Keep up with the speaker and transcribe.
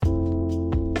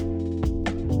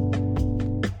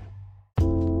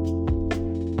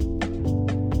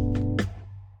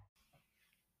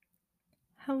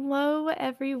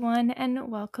everyone,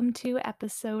 and welcome to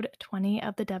episode 20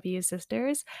 of the W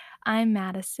Sisters. I'm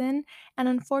Madison, and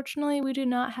unfortunately, we do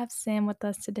not have Sam with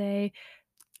us today,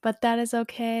 but that is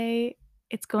okay.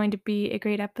 It's going to be a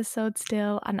great episode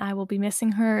still, and I will be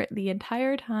missing her the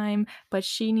entire time, but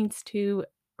she needs to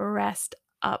rest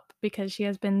up because she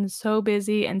has been so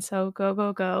busy and so go,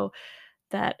 go, go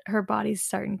that her body's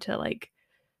starting to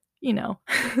you know,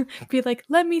 be like,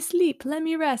 let me sleep, let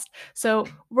me rest. So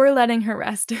we're letting her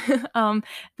rest. That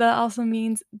also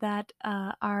means that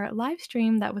our live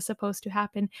stream that was supposed to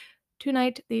happen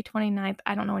tonight, the 29th,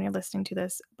 I don't know when you're listening to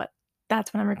this, but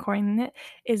that's when I'm recording it,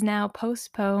 is now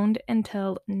postponed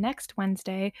until next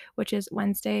Wednesday, which is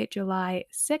Wednesday, July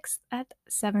 6th at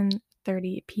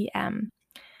 7:30 p.m.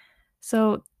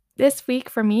 So this week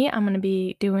for me, I'm going to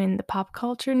be doing the pop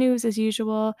culture news as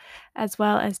usual, as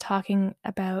well as talking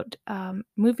about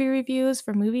movie reviews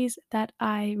for movies that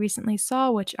I recently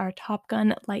saw, which are Top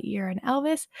Gun, Lightyear, and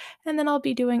Elvis. And then I'll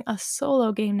be doing a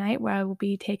solo game night where I will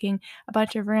be taking a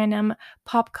bunch of random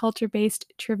pop culture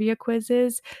based trivia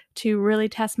quizzes to really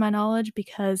test my knowledge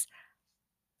because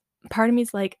part of me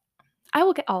is like, I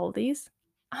will get all of these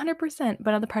 100%,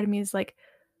 but other part of me is like,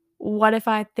 what if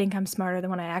I think I'm smarter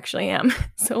than what I actually am?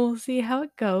 So we'll see how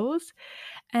it goes.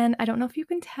 And I don't know if you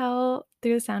can tell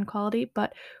through the sound quality,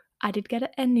 but I did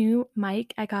get a new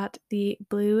mic. I got the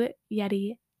Blue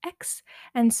Yeti X.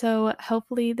 And so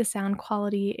hopefully the sound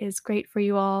quality is great for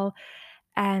you all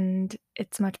and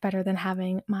it's much better than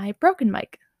having my broken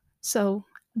mic. So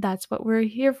that's what we're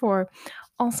here for.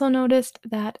 Also noticed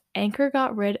that Anchor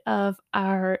got rid of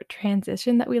our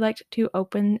transition that we liked to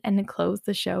open and close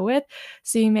the show with.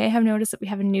 So you may have noticed that we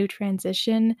have a new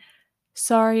transition.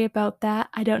 Sorry about that.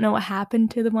 I don't know what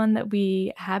happened to the one that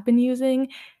we have been using.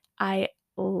 I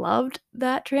loved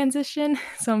that transition,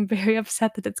 so I'm very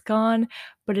upset that it's gone,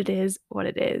 but it is what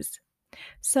it is.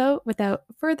 So, without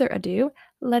further ado,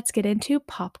 let's get into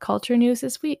pop culture news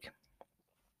this week.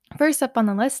 First up on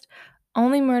the list,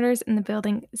 Only Murders in the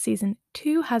Building Season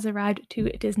 2 has arrived to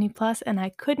Disney Plus, and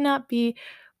I could not be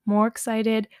more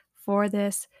excited for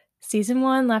this. Season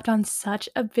 1 left on such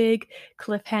a big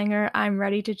cliffhanger. I'm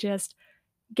ready to just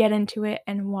get into it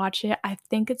and watch it. I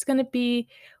think it's going to be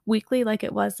weekly like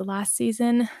it was the last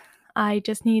season. I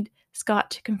just need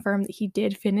Scott to confirm that he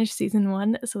did finish season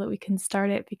 1 so that we can start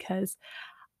it because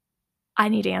I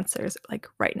need answers like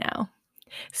right now.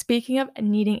 Speaking of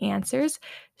needing answers,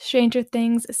 Stranger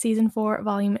Things Season 4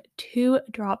 Volume 2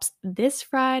 drops this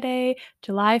Friday,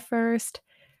 July 1st.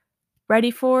 Ready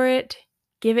for it?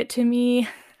 Give it to me.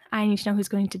 I need to know who's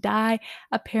going to die.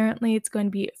 Apparently, it's going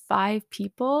to be 5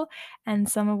 people, and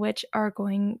some of which are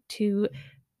going to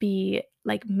be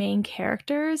like main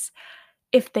characters.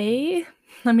 Let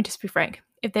me just be frank,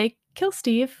 if they kill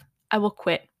Steve, I will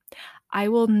quit. I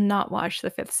will not watch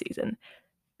the 5th season.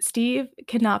 Steve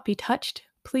cannot be touched,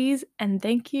 please and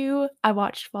thank you. I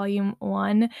watched volume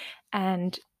 1,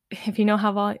 and if you know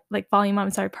how volume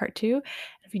 1, sorry, part 2,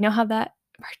 if you know how that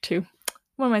part 2,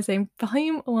 what am I saying?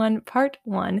 Volume 1, part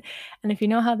 1, and if you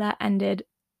know how that ended,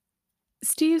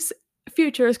 Steve's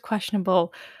future is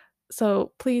questionable.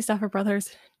 So please, Duffer Brothers,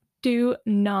 do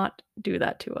not do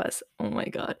that to us. Oh my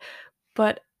god.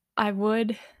 But I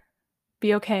would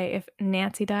be okay if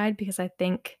Nancy died because I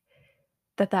think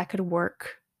that could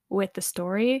work with the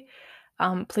story.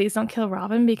 Please don't kill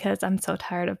Robin because I'm so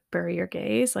tired of bury your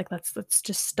gays. Like let's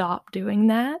just stop doing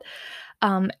that.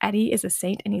 Eddie is a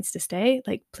saint and needs to stay.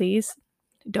 Like please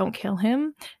don't kill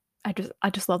him. I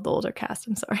just love the older cast.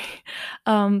 I'm sorry.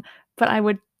 But I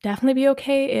would definitely be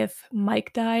okay if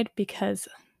Mike died because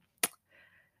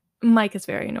Mike is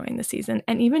very annoying this season.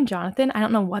 And even Jonathan, I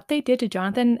don't know what they did to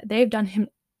Jonathan. They've done him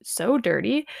so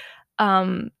dirty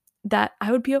that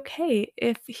I would be okay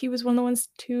if he was one of the ones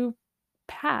to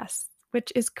pass,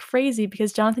 which is crazy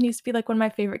because Jonathan used to be like one of my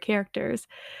favorite characters.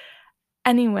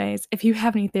 Anyways, if you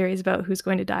have any theories about who's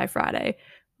going to die Friday,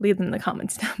 leave them in the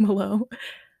comments down below.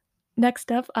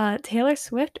 Next up, Taylor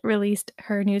Swift released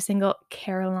her new single,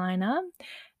 Carolina.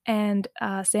 And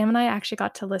Sam and I actually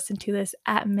got to listen to this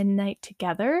at midnight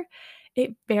together.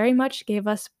 It very much gave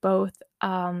us both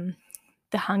the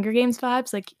Hunger Games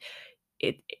vibes. Like,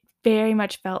 it very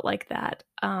much felt like that,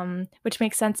 which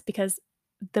makes sense because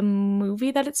the movie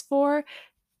that it's for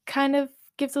kind of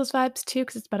gives those vibes too,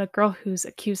 because it's about a girl who's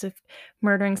accused of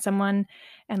murdering someone,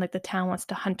 and like the town wants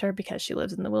to hunt her because she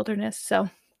lives in the wilderness. So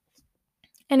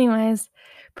anyways,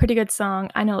 pretty good song.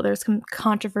 I know there's some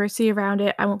controversy around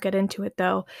it. I won't get into it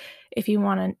though. If you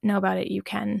want to know about it, you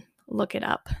can look it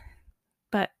up.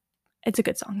 But it's a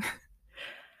good song.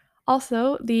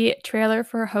 Also, the trailer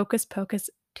for Hocus Pocus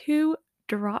 2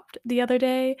 dropped the other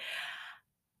day.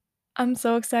 I'm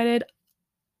so excited.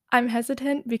 I'm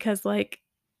hesitant because, like,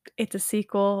 it's a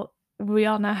sequel. We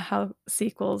all know how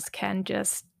sequels can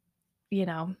just, you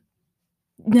know,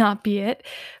 not be it.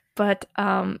 But,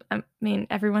 I mean,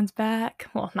 everyone's back.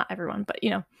 Well, not everyone, but,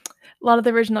 a lot of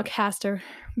the original cast are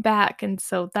back, and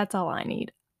so that's all I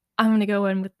need. I'm gonna go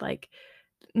in with, like,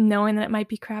 knowing that it might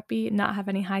be crappy, not have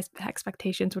any high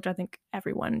expectations, which I think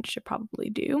everyone should probably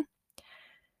do.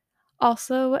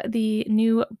 Also, the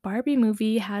new Barbie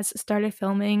movie has started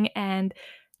filming, and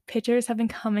pictures have been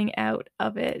coming out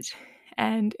of it,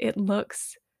 and it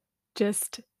looks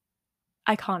just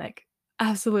iconic.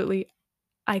 Absolutely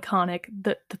iconic.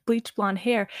 The bleach blonde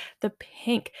hair, the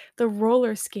pink, the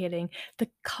roller skating, the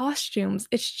costumes,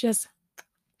 it's just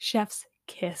chef's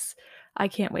kiss. I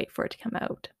can't wait for it to come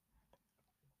out.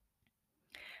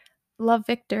 Love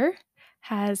Victor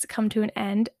has come to an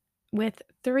end with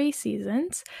 3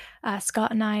 seasons.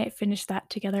 Scott and I finished that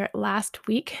together last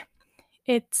week.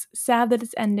 It's sad that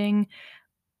it's ending,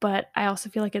 but I also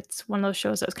feel like it's one of those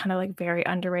shows that was kinda, like, very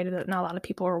underrated that not a lot of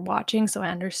people were watching, so I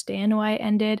understand why it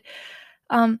ended.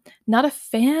 Not a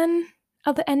fan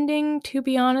of the ending, to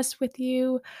be honest with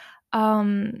you.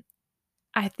 Um,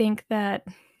 I think that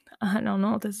I don't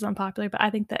know if this is unpopular, but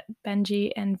I think that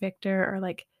Benji and Victor are,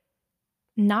 like,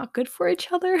 not good for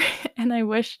each other, and I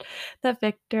wish that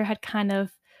Victor had kind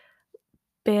of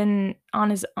been on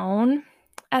his own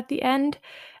at the end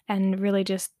and really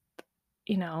just,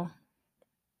 you know,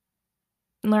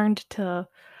 learned to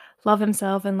love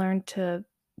himself and learned to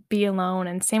be alone,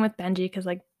 and same with Benji, because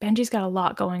like, Benji's got a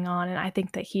lot going on, and I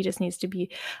think that he just needs to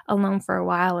be alone for a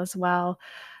while as well.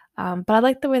 But I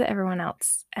like the way that everyone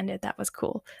else ended, that was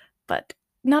cool. But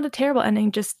not a terrible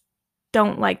ending, just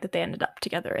don't like that they ended up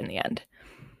together in the end.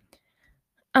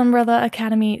 Umbrella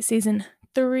Academy season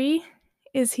 3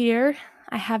 is here.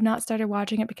 I have not started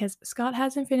watching it because Scott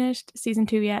hasn't finished season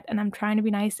 2 yet, and I'm trying to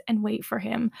be nice and wait for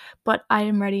him, but I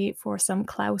am ready for some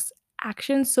Klaus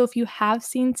action. So if you have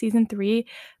seen season 3,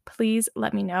 please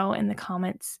let me know in the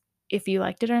comments if you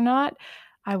liked it or not.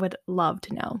 I would love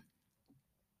to know.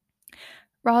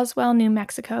 Roswell, New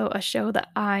Mexico, a show that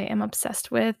I am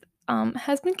obsessed with,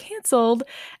 has been canceled,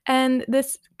 and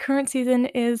this current season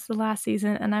is the last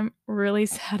season, and I'm really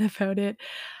sad about it.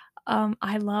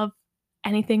 I love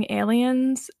anything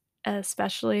aliens,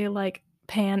 especially like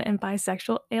pan and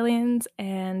bisexual aliens,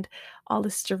 and all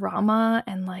this drama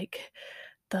and like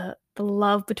the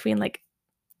love between like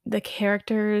the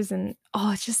characters, and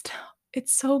oh,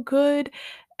 it's so good,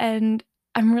 and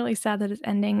I'm really sad that it's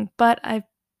ending, but I've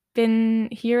been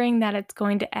hearing that it's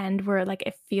going to end where, like,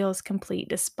 it feels complete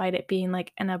despite it being,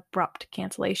 like, an abrupt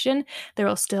cancellation. There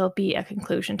will still be a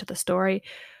conclusion to the story,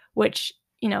 which,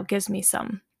 gives me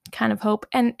some kind of hope,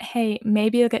 and hey,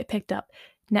 maybe it'll get picked up.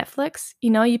 Netflix,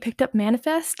 you picked up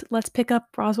Manifest, let's pick up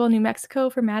Roswell, New Mexico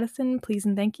for Madison, please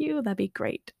and thank you, that'd be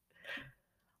great.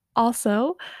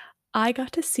 Also, I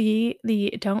got to see the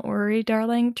Don't Worry,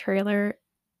 Darling trailer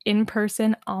in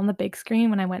person on the big screen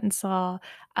when I went and saw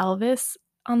Elvis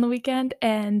on the weekend,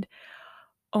 and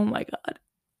oh my god.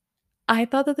 I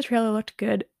thought that the trailer looked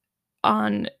good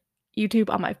on YouTube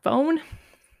on my phone.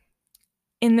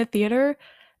 In the theater,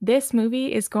 this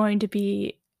movie is going to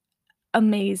be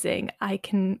amazing. I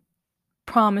can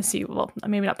promise you, well,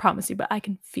 maybe not promise you, but I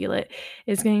can feel it.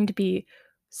 It's going to be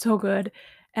so good,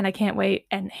 and I can't wait,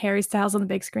 and Harry Styles on the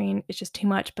big screen is just too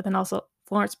much, but then also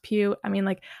Florence Pugh, I mean,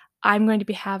 like, I'm going to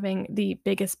be having the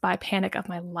biggest bi panic of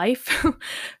my life,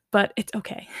 but it's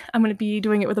okay. I'm gonna be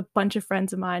doing it with a bunch of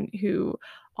friends of mine who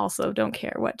also don't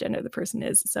care what gender the person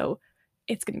is, so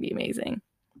it's gonna be amazing.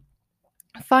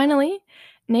 Finally,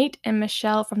 Nate and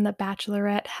Michelle from The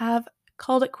Bachelorette have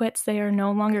called it quits. They are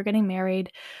no longer getting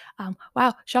married.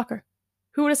 Wow, shocker.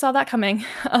 Who would have saw that coming?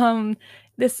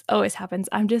 This always happens.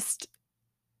 I'm just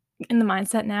in the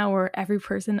mindset now where every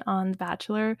person on The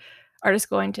Bachelor are just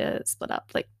going to split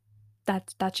up. Like,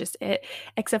 that's just it,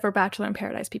 except for Bachelor in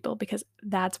Paradise people, because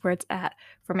that's where it's at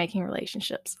for making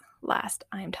relationships last,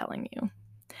 I am telling you.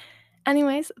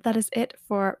 Anyways, that is it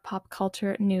for pop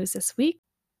culture news this week.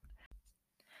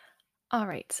 All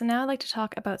right, so now I'd like to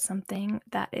talk about something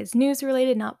that is news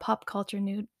related, not pop culture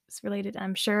news related.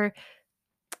 I'm sure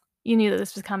you knew that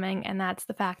this was coming, and that's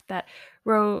the fact that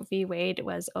Roe v. Wade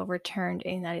was overturned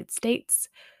in the United States.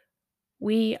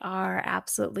 We are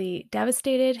absolutely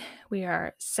devastated, we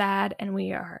are sad, and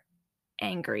we are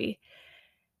angry.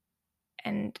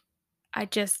 And I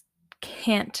just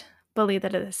can't believe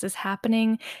that this is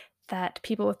happening, that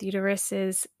people with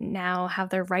uteruses now have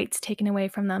their rights taken away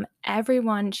from them.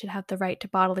 Everyone should have the right to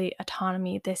bodily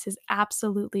autonomy. This is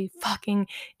absolutely fucking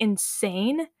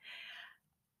insane.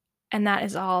 And that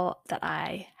is all that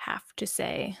I have to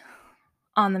say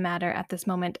on the matter at this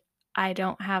moment. I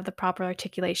don't have the proper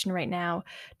articulation right now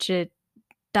to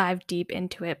dive deep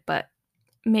into it, but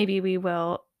maybe we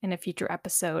will in a future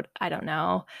episode. I don't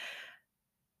know.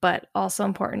 But also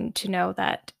important to know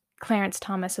that Clarence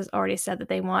Thomas has already said that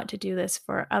they want to do this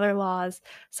for other laws,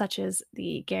 such as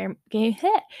the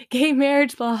gay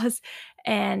marriage laws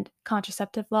and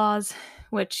contraceptive laws,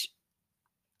 which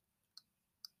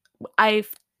I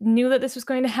knew that this was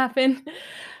going to happen.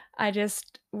 I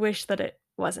just wish that it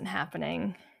wasn't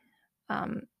happening.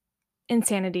 Um,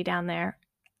 Insanity down there.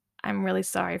 I'm really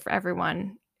sorry for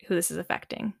everyone who this is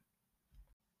affecting.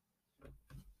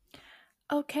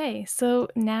 Okay, so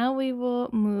now we will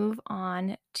move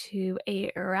on to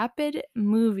a rapid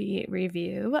movie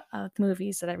review of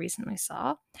movies that I recently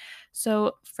saw.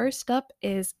 So, first up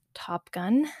is Top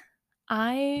Gun.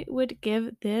 I would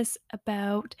give this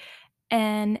about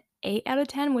an 8 out of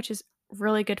 10, which is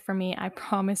really good for me, I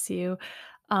promise you.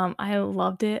 I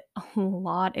loved it a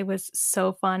lot. It was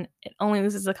so fun. It only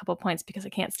loses a couple points because I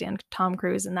can't stand Tom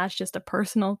Cruise, and that's just a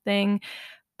personal thing.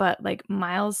 But like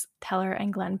Miles Teller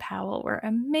and Glenn Powell were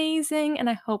amazing, and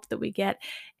I hope that we get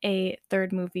a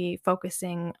third movie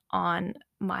focusing on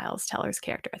Miles Teller's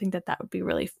character. I think that that would be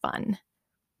really fun.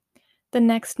 The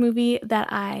next movie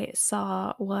that I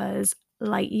saw was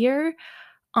Lightyear.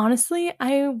 Honestly,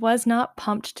 I was not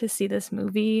pumped to see this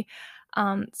movie.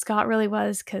 Scott really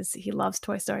was because he loves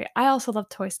Toy Story. I also love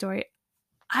Toy Story.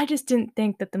 I just didn't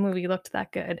think that the movie looked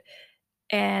that good.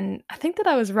 And I think that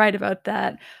I was right about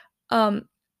that. Um,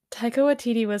 Taika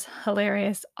Waititi was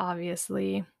hilarious,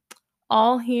 obviously.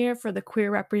 All here for the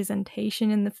queer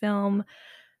representation in the film,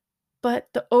 but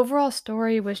the overall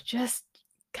story was just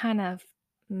kind of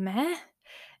meh.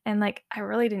 And like, I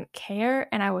really didn't care,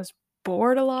 and I was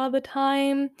bored a lot of the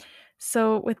time.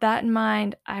 So, with that in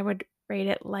mind, I would rate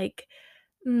it like,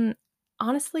 mm,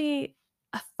 honestly,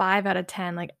 a 5 out of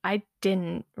 10. Like, I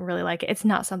didn't really like it. It's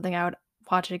not something I would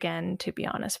watch again, to be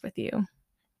honest with you.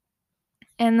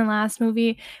 And the last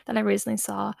movie that I recently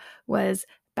saw was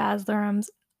Baz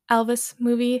Luhrmann's Elvis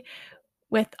movie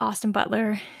with Austin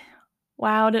Butler.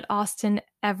 Wow, did Austin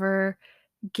ever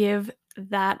give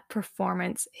that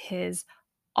performance his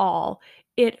all.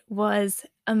 It was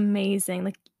amazing.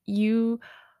 Like, you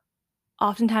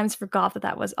oftentimes forgot that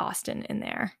that was Austin in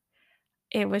there.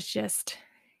 It was just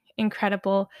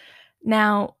incredible.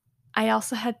 Now, I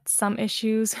also had some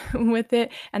issues with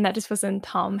it, and that just was in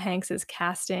Tom Hanks's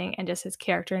casting and just his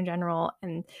character in general,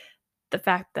 and the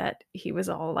fact that he was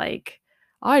all like,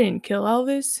 "I didn't kill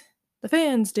Elvis, the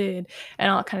fans did,"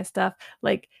 and all that kind of stuff.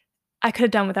 Like, I could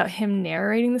have done without him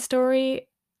narrating the story.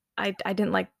 I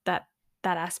didn't like that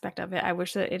aspect of it. I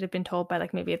wish that it had been told by,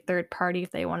 like, maybe a third party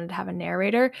if they wanted to have a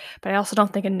narrator, but I also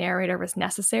don't think a narrator was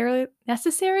necessary,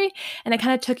 and it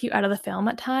kinda took you out of the film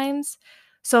at times.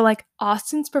 So, like,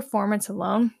 Austin's performance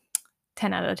alone,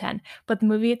 10 out of 10, but the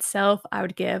movie itself, I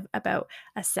would give about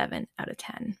a 7 out of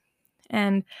 10.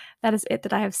 And that is it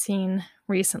that I have seen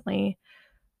recently.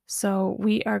 So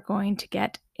we are going to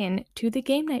get into the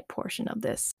game night portion of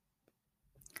this.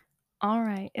 All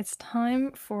right, it's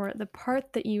time for the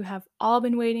part that you have all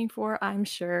been waiting for, I'm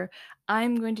sure.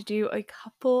 I'm going to do a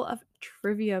couple of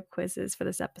trivia quizzes for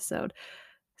this episode.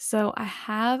 So I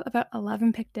have about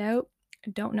 11 picked out. I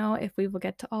don't know if we will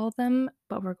get to all of them,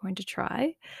 but we're going to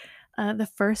try. The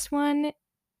first one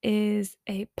is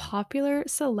a popular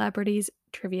celebrities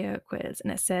trivia quiz,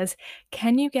 and it says,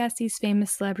 "Can you guess these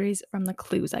famous celebrities from the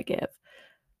clues I give?"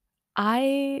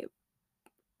 I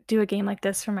do a game like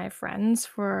this for my friends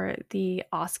for the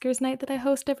Oscars night that I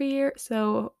host every year,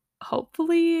 so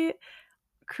hopefully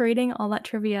creating all that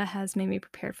trivia has made me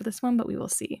prepared for this one, but we will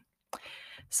see.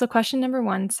 So, question number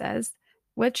one says,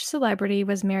 which celebrity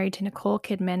was married to Nicole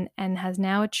Kidman and has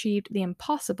now achieved the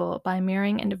impossible by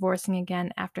marrying and divorcing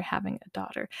again after having a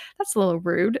daughter? That's a little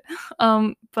rude,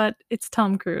 but it's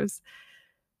Tom Cruise.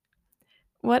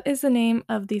 What is the name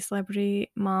of the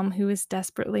celebrity mom who is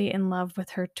desperately in love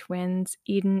with her twins,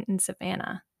 Eden and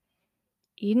Savannah?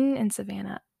 Eden and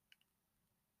Savannah.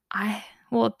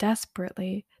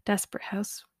 Desperate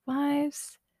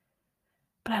Housewives?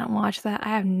 But I don't watch that. I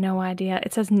have no idea.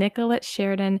 It says Nicolette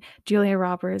Sheridan, Julia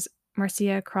Roberts,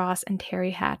 Marcia Cross, and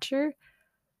Terry Hatcher.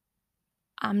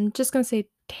 I'm just going to say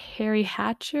Terry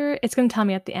Hatcher. It's going to tell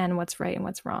me at the end what's right and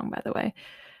what's wrong, by the way.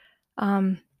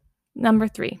 Um, Number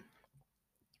three.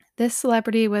 This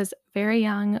celebrity was very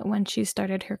young when she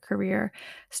started her career,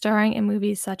 starring in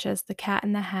movies such as The Cat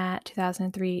in the Hat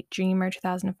 2003, Dreamer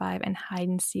 2005, and Hide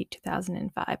and Seek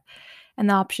 2005. And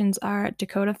the options are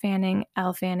Dakota Fanning,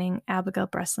 Elle Fanning, Abigail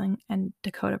Breslin, and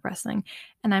Dakota Breslin.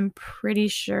 And I'm pretty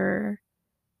sure.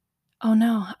 Oh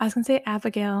no, I was gonna say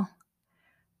Abigail,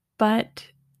 but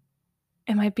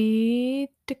it might be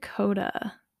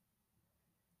Dakota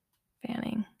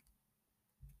Fanning.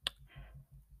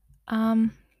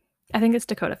 I think it's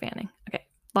Dakota Fanning. Okay,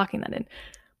 locking that in.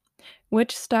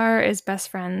 Which star is best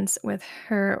friends with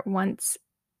her once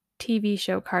TV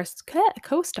show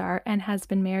co-star and has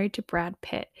been married to Brad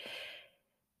Pitt?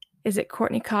 Is it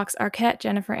Courtney Cox Arquette,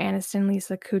 Jennifer Aniston,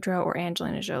 Lisa Kudrow, or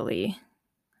Angelina Jolie?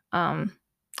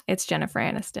 It's Jennifer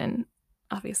Aniston,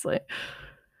 obviously.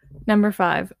 Number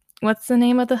 5. What's the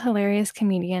name of the hilarious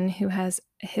comedian who has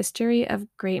a history of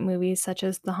great movies such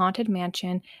as The Haunted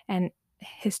Mansion and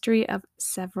History of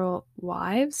Several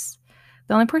Wives?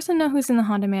 The only person I know who's in The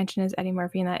Haunted Mansion is Eddie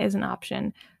Murphy, and that is an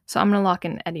option. So I'm going to lock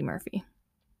in Eddie Murphy.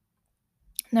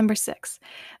 Number 6.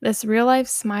 This real-life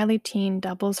smiley teen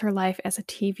doubles her life as a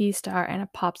TV star and a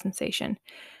pop sensation.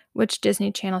 Which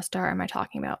Disney Channel star am I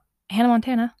talking about? Hannah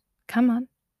Montana. Come on.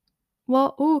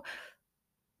 Well, ooh,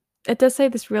 it does say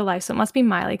this real life, so it must be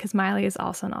Miley, because Miley is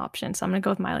also an option, so I'm going to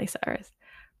go with Miley Cyrus.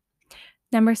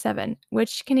 Number 7.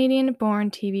 Which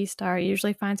Canadian-born TV star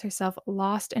usually finds herself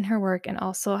lost in her work and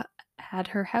also had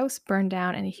her house burned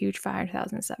down in a huge fire in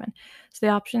 2007? So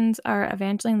the options are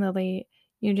Evangeline Lilly,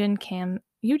 Eugene Kim,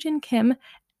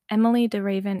 Emily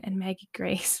DeRaven, and Maggie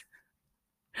Grace.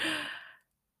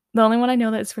 The only one I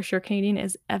know that is for sure Canadian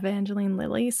is Evangeline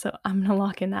Lilly, so I'm going to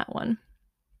lock in that one.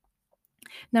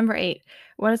 Number 8.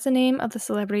 What is the name of the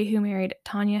celebrity who married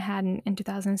Tanya Hadden in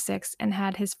 2006 and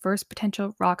had his first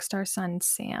potential rock star son,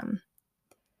 Sam?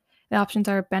 The options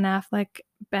are Ben Affleck,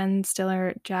 Ben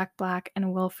Stiller, Jack Black,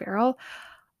 and Will Ferrell.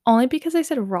 Only because I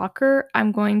said rocker,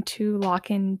 I'm going to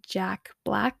lock in Jack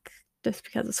Black, just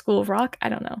because of School of Rock. I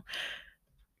don't know.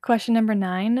 Question number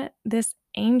 9. This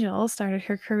angel started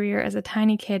her career as a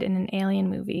tiny kid in an Alien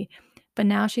movie, but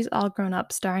now she's all grown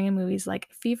up, starring in movies like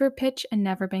Fever Pitch and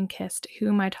Never Been Kissed. Who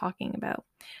am I talking about?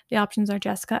 The options are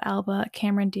Jessica Alba,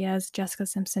 Cameron Diaz, Jessica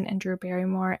Simpson, and Drew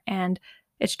Barrymore, and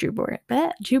it's Drew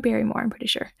Barrymore, I'm pretty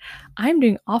sure. I'm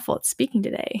doing awful at speaking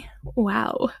today.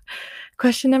 Wow.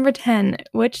 Question number 10.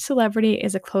 Which celebrity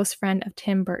is a close friend of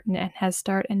Tim Burton and has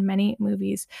starred in many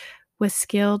movies with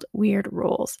skilled, weird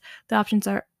roles? The options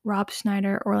are Rob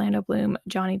Schneider, Orlando Bloom,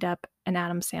 Johnny Depp, and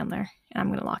Adam Sandler. And I'm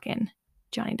going to lock in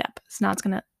Johnny Depp. So now it's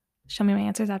going to show me my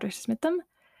answers after I submit them.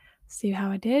 See how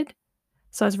I did.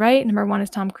 So I was right. Number 1 is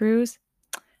Tom Cruise.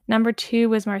 Number 2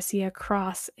 was Marcia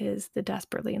Cross, is the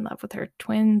desperately in love with her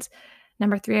twins.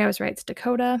 Number 3, I was right, it's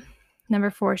Dakota. Number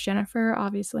 4 is Jennifer,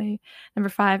 obviously. Number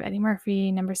 5, Eddie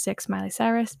Murphy. Number 6, Miley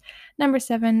Cyrus. Number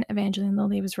 7, Evangeline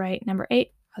Lilly was right. Number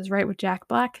 8, I was right with Jack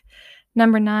Black.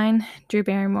 Number 9, Drew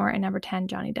Barrymore. And number 10,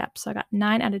 Johnny Depp. So I got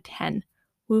 9 out of 10.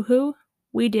 Woohoo!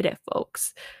 We did it,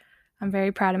 folks. I'm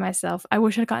very proud of myself. I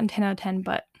wish I'd gotten 10 out of 10,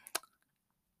 but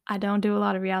I don't do a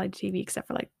lot of reality TV except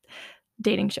for like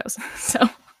dating shows. So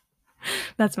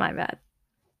that's my bad.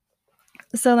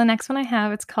 So the next one I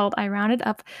have, it's called I Rounded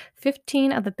Up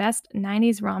 15 of the Best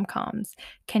 90s Rom-Coms.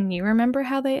 Can you remember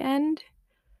how they end?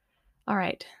 All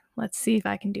right, let's see if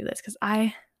I can do this, because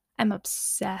I am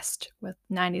obsessed with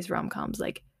 90s rom-coms.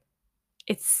 Like,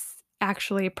 it's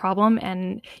actually a problem,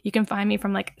 and you can find me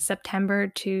from like September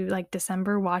to like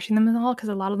December watching them all, because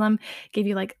a lot of them give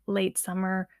you like late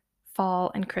summer,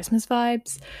 fall, and Christmas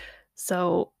vibes.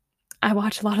 So I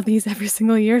watch a lot of these every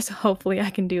single year, so hopefully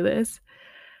I can do this.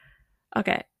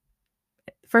 Okay,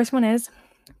 first one is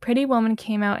Pretty Woman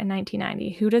came out in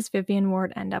 1990. Who does Vivian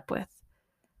Ward end up with?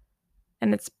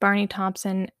 And it's Barney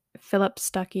Thompson, Philip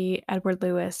Stuckey, Edward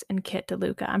Lewis, and Kit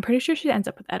DeLuca. I'm pretty sure she ends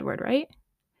up with Edward, right?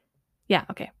 Yeah,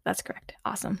 okay, that's correct.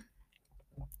 Awesome.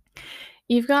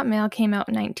 You've Got Mail came out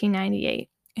in 1998.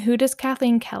 Who does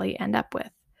Kathleen Kelly end up with?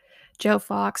 Joe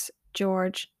Fox,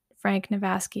 George, Frank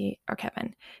Navasky, or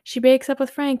Kevin? She breaks up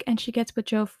with Frank and she gets with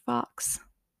Joe Fox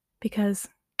because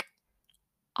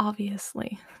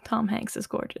obviously Tom Hanks is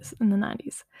gorgeous in the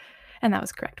 90s. And that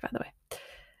was correct, by the way.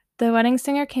 The Wedding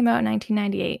Singer came out in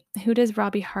 1998. Who does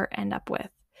Robbie Hart end up with?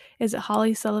 Is it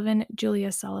Holly Sullivan,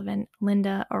 Julia Sullivan,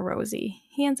 Linda, or Rosie?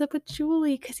 He ends up with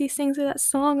Julie because he sings that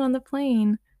song on the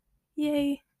plane.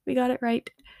 Yay, we got it right.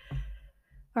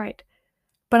 All right.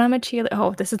 But I'm a Cheerleader.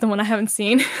 Oh, this is the one I haven't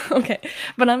seen. Okay.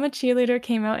 But I'm a Cheerleader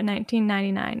came out in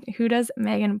 1999. Who does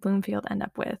Megan Bloomfield end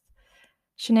up with?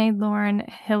 Sinead Lauren,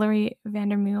 Hillary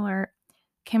Vandermuller,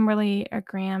 Kimberly, or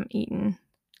Graham Eaton?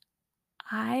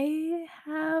 I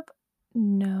have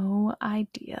no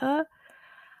idea.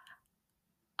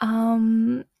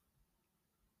 I'm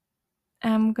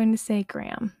going to say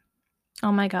Graham.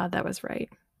 Oh my god, that was right.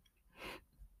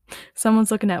 Someone's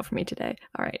looking out for me today.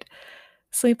 All right.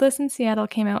 Sleepless in Seattle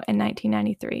came out in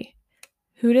 1993.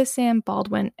 Who does Sam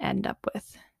Baldwin end up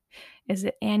with? Is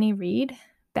it Annie Reed,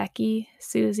 Becky,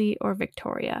 Susie, or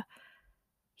Victoria?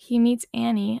 He meets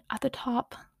Annie at the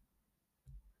top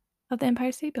of the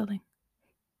Empire State Building,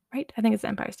 right? I think it's the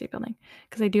Empire State Building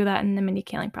because they do that in the Mindy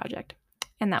Kaling Project,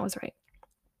 and that was right.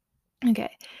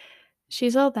 Okay,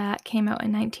 She's All That came out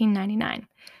in 1999.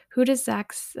 Who does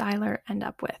Zach Seiler end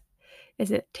up with?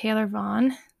 Is it Taylor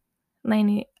Vaughn,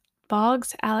 Lainey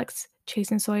Boggs, Alex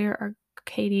Chasen Sawyer, or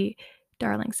Katie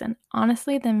Darlington?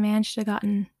 Honestly, the man should have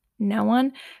gotten no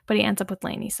one, but he ends up with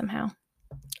Lainey somehow,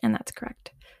 and that's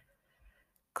correct.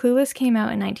 Clueless came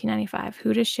out in 1995.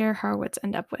 Who does Cher Horowitz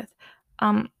end up with?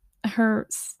 Her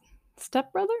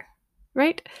stepbrother,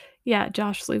 right? Yeah,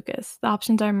 Josh Lucas. The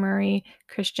options are Murray,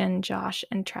 Christian, Josh,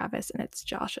 and Travis, and it's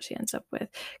Josh that she ends up with.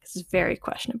 This is very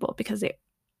questionable because they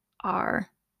are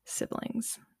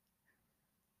siblings.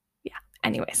 Yeah,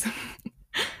 anyways.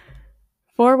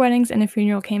 Four Weddings and a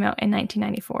Funeral came out in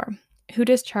 1994. Who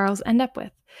does Charles end up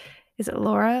with? Is it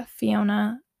Laura,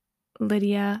 Fiona,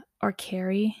 Lydia, or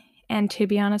Carrie? And to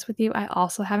be honest with you, I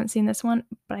also haven't seen this one,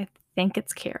 but I think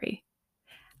it's Carrie.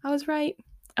 I was right.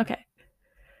 Okay.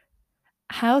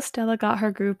 How Stella Got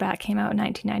Her Groove Back came out in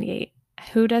 1998.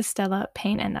 Who does Stella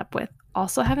Payne end up with?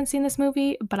 Also haven't seen this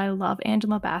movie, but I love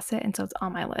Angela Bassett, and so it's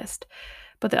on my list.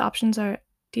 But the options are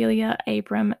Delia,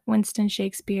 Abram, Winston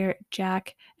Shakespeare,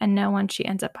 Jack, and no one. She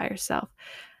ends up by herself.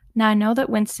 Now, I know that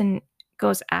Winston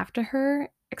goes after her,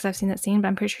 because I've seen that scene, but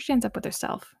I'm pretty sure she ends up with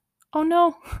herself. Oh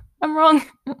no, I'm wrong.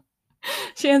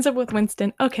 She ends up with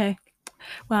Winston. Okay.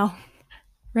 Well,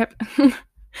 rip.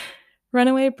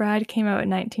 Runaway Bride came out in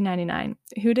 1999.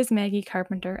 Who does Maggie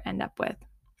Carpenter end up with?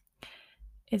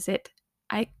 Is it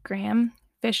Ike Graham,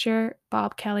 Fisher,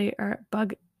 Bob Kelly, or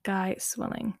Bug Guy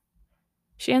Swilling?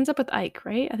 She ends up with Ike,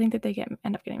 right? I think that they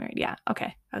end up getting married. Yeah,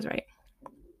 okay, I was right.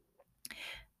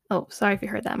 Oh, sorry if you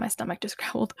heard that. My stomach just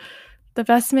growled. The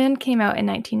Best Man came out in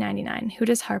 1999. Who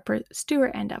does Harper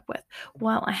Stewart end up with?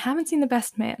 Well, I haven't seen The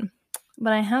Best Man,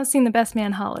 but I have seen The Best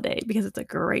Man Holiday because it's a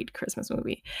great Christmas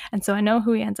movie. And so I know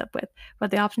who he ends up with.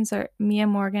 But the options are Mia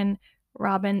Morgan,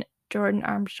 Robin, Jordan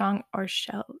Armstrong, or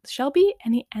Shelby.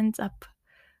 And he ends up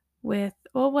with,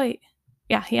 oh, wait.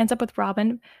 Yeah, he ends up with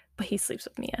Robin, but he sleeps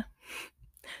with Mia.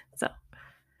 So,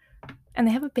 and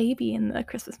they have a baby in the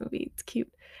Christmas movie. It's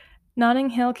cute. Notting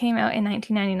Hill came out in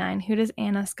 1999. Who does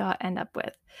Anna Scott end up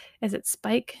with? Is it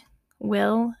Spike,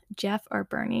 Will, Jeff, or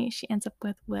Bernie? She ends up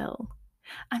with Will.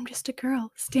 I'm just a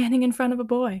girl standing in front of a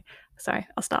boy. Sorry,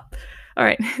 I'll stop. All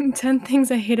right, 10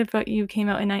 Things I Hate About You came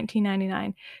out in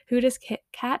 1999. Who does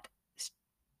Kat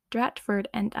Stratford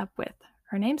end up with?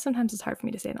 Her name sometimes is hard for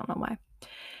me to say. I don't know why.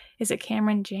 Is it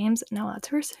Cameron James? No, that's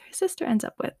who her sister ends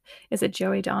up with. Is it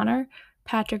Joey Donner,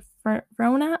 Patrick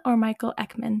Verona, or Michael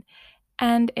Ekman?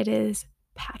 And it is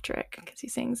Patrick, because he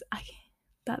sings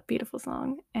that beautiful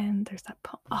song. And there's that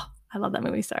poem. Oh, I love that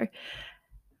movie. Sorry.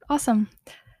 Awesome.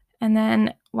 And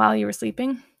then While You Were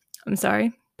Sleeping, I'm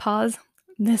sorry, pause.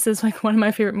 This is like one of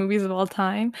my favorite movies of all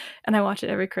time. And I watch it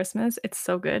every Christmas. It's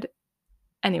so good.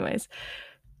 Anyways,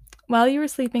 While You Were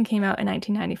Sleeping came out in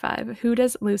 1995. Who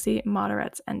does Lucy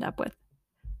Moderatz end up with?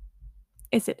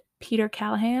 Is it Peter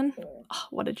Callahan? Oh,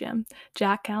 what a gem.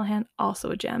 Jack Callahan,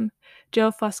 also a gem. Joe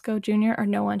Fusco Jr., or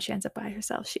no one. She ends up by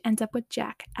herself. She ends up with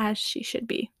Jack, as she should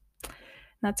be.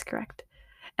 That's correct.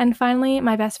 And finally,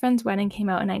 My Best Friend's Wedding came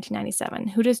out in 1997.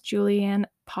 Who does Julianne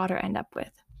Potter end up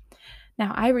with?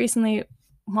 Now, I recently,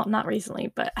 well, not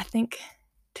recently, but I think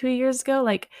 2 years ago,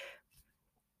 I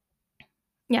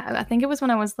think it was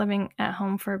when I was living at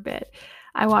home for a bit,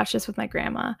 I watched this with my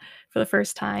grandma for the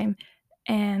first time,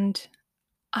 and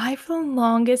I, for the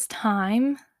longest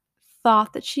time,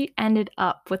 thought that she ended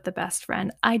up with the best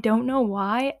friend. I don't know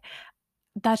why.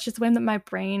 That's just the way that my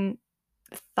brain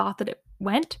thought that it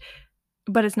went,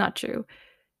 but it's not true.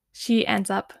 She ends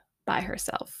up by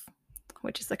herself,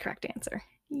 which is the correct answer.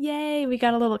 Yay, we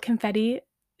got a little confetti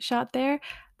shot there.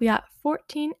 We got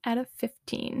 14 out of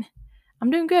 15. I'm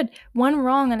doing good. One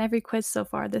wrong on every quiz so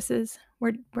far.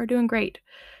 We're doing great.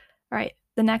 All right,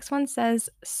 the next one says,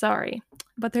 sorry,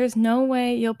 but there's no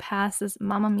way you'll pass this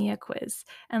Mamma Mia quiz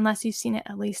unless you've seen it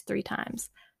at least 3 times.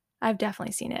 I've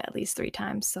definitely seen it at least 3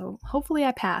 times, so hopefully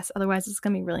I pass. Otherwise, it's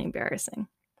going to be really embarrassing.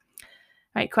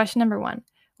 All right, question number 1.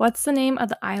 What's the name of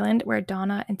the island where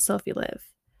Donna and Sophie live?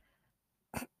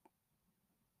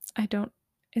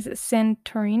 Is it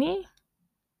Santorini?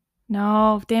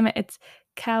 No, damn it, it's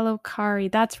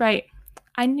Kalokari. That's right.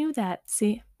 I knew that.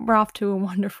 See, we're off to a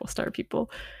wonderful start,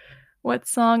 people. What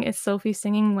song is Sophie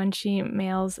singing when she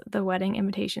mails the wedding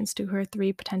invitations to her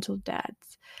 3 potential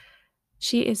dads?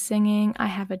 She is singing I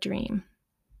Have a Dream.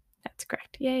 That's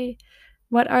correct. Yay.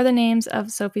 What are the names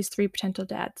of Sophie's 3 potential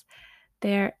dads?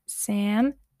 They're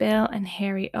Sam, Bill and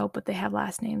Harry? Oh, but they have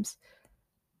last names.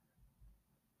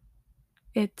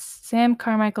 It's Sam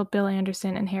Carmichael, Bill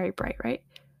Anderson, and Harry Bright, right?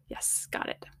 Yes, got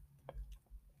it.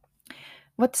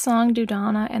 What song do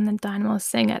Donna and the Dynamos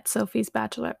sing at Sophie's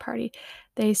bachelorette party?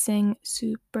 They sing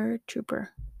Super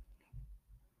Trooper.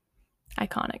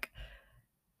 Iconic.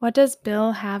 What does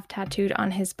Bill have tattooed on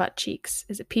his butt cheeks?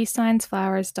 Is it peace signs,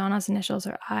 flowers, Donna's initials,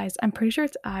 or eyes? I'm pretty sure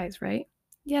it's eyes, right?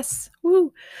 Yes.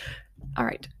 Woo! All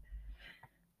right.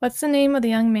 What's the name of the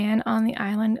young man on the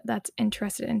island that's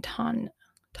interested in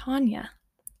Tanya?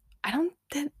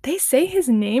 They say his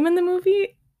name in the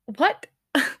movie? What?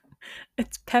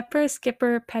 It's Pepper,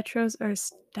 Skipper, Petros, or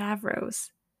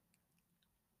Stavros.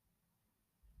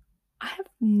 I have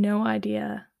no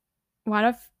idea.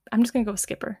 I'm just gonna go with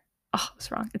Skipper. Oh, I was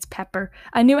wrong. It's Pepper.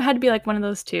 I knew it had to be like one of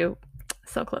those two.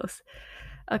 So close.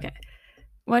 Okay.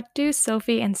 What do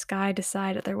Sophie and Sky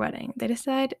decide at their wedding? They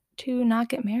decide to not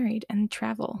get married and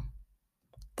travel.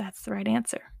 That's the right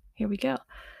answer. Here we go.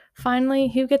 Finally,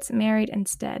 who gets married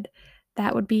instead?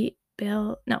 That would be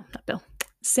Bill. No, not Bill.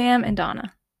 Sam and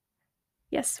Donna.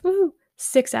 Yes, woo!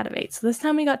 6 out of 8. So this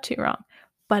time we got 2 wrong,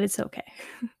 but it's okay.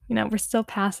 We're still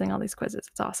passing all these quizzes.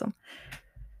 It's awesome.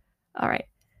 All right.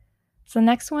 So the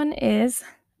next one is,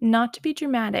 not to be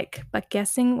dramatic, but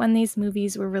guessing when these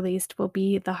movies were released will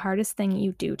be the hardest thing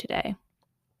you do today.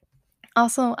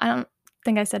 Also, I don't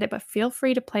think I said it, but feel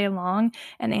free to play along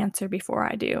and answer before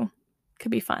I do.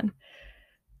 Could be fun.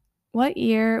 What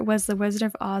year was The Wizard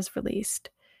of Oz released?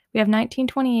 We have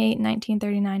 1928,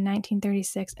 1939,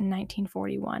 1936, and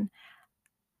 1941.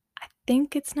 I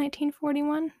think it's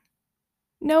 1941.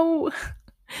 No, it's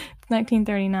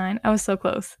 1939. I was so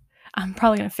close. I'm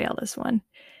probably going to fail this one.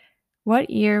 What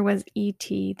year was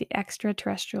E.T. the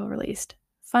Extraterrestrial released?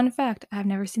 Fun fact, I've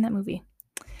never seen that movie.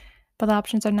 But the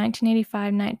options are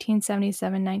 1985,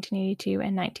 1977, 1982,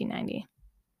 and 1990.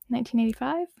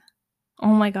 1985? Oh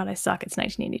my god, I suck. It's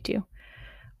 1982.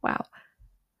 Wow.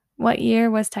 What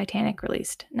year was Titanic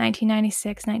released?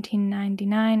 1996,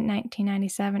 1999,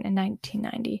 1997, and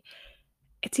 1990.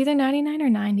 It's either 99 or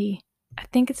 90. I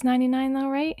think it's 99 though,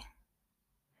 right?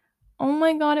 Oh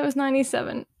my god, it was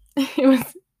 97. It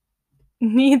was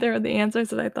neither of the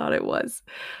answers that I thought it was.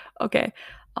 Okay,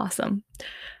 awesome.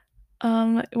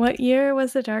 What year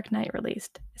was The Dark Knight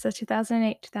released? It says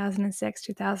 2008, 2006,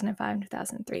 2005, and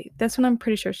 2003. This one I'm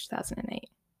pretty sure is 2008.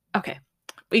 Okay,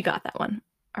 we got that one.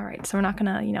 All right, so we're not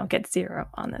gonna, get 0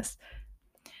 on this.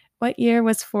 What year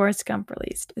was Forrest Gump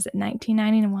released? Is it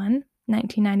 1991,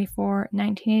 1994,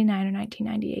 1989, or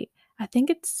 1998? I think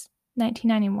it's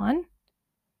 1991.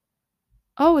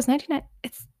 Oh, it was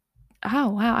 1990. Oh,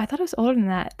 wow. I thought it was older than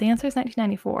that. The answer is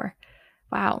 1994.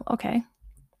 Wow. Okay.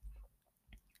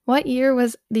 What year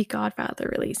was The Godfather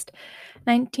released?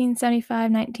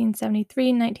 1975, 1973,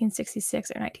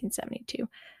 1966, or 1972?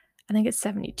 I think it's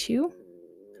 72.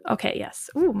 Okay, yes.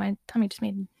 Ooh, my tummy just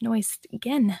made noise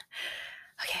again.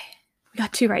 Okay, we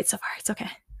got 2 right so far. It's okay.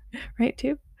 Right,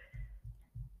 2?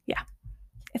 Yeah,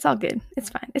 it's all good. It's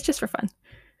fine. It's just for fun.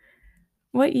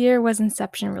 What year was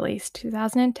Inception released?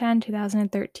 2010,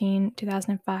 2013,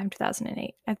 2005,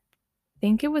 2008? I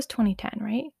think it was 2010,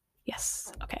 right?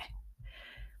 Yes. Okay.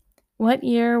 What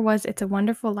year was It's a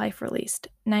Wonderful Life released?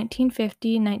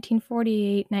 1950,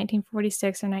 1948,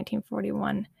 1946, or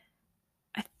 1941?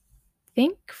 I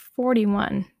think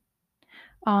 41.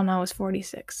 Oh no, it was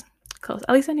 46. Close.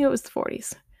 At least I knew it was the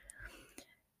 40s.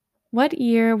 What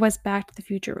year was Back to the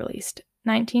Future released?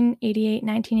 1988,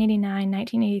 1989,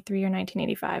 1983, or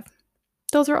 1985?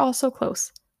 Those are all so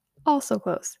close. All so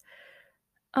close.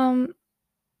 Oh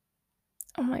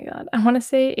my god. I want to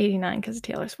say 89 because of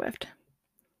Taylor Swift.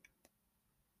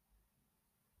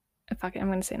 Fuck it, I'm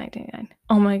going to say 1989.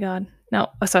 Oh my god. No.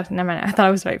 Oh, sorry, never mind. I thought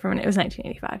I was right for a minute. It was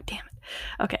 1985. Damn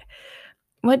it. Okay.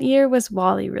 What year was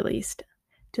WALL-E released?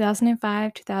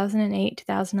 2005, 2008,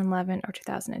 2011, or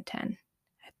 2010?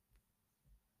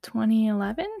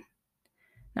 2011?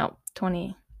 No,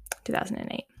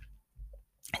 2008.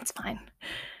 It's fine.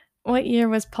 What year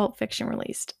was Pulp Fiction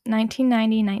released?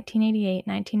 1990, 1988,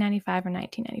 1995, or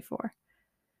 1994?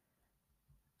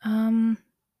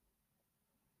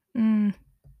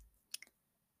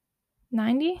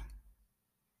 90?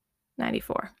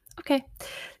 94. Okay.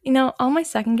 All my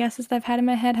second guesses that I've had in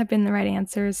my head have been the right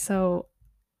answers, so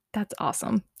that's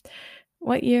awesome.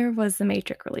 What year was The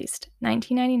Matrix released?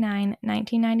 1999,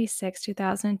 1996,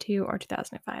 2002, or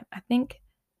 2005? I think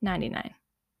 99.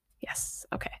 Yes.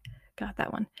 Okay. Got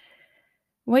that one.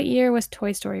 What year was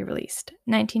Toy Story released?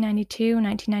 1992,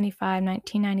 1995,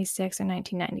 1996, or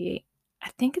 1998? I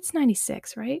think it's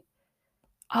 96, right?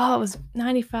 Oh, it was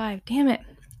 95. Damn it.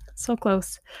 So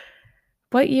close.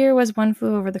 What year was One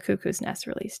Flew Over the Cuckoo's Nest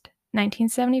released?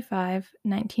 1975,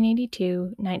 1982,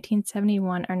 1971,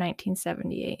 or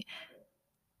 1978?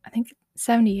 I think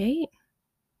 78?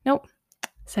 Nope,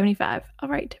 75. All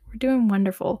right, we're doing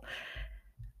wonderful.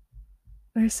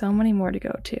 There's so many more to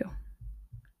go too.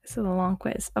 This is a long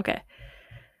quiz. Okay.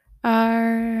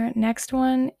 Our next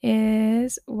one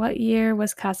is, what year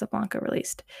was Casablanca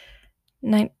released?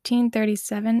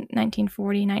 1937,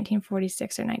 1940,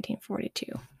 1946, or 1942?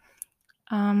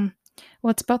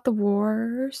 Well, it's about the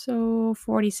war, so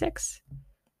 46?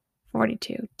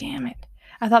 42. Damn it.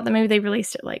 I thought that maybe they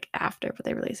released it like after, but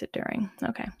they released it during.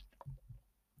 Okay.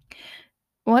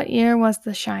 What year was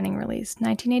The Shining released?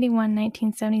 1981,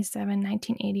 1977,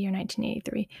 1980, or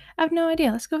 1983? I have no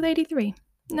idea. Let's go with 83.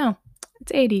 No,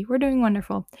 it's 80. We're doing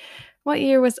wonderful. What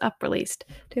year was Up released?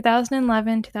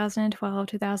 2011, 2012,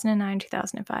 2009,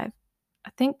 2005? I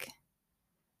think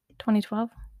 2012,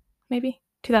 maybe?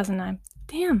 2009.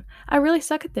 Damn, I really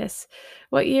suck at this.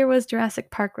 What year was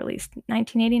Jurassic Park released?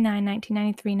 1989,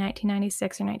 1993,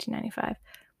 1996, or 1995?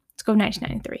 Let's go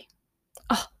 1993.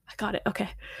 Oh, I got it. Okay.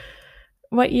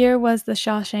 What year was The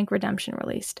Shawshank Redemption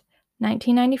released?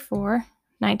 1994,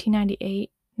 1998,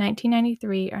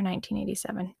 1993, or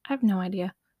 1987? I have no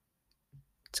idea.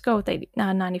 Let's go with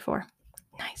 94.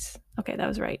 Nice. Okay, that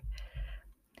was right.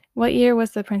 What year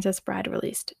was The Princess Bride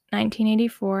released?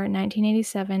 1984,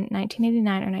 1987,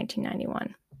 1989, or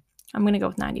 1991? I'm going to go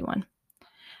with 91.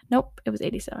 Nope, it was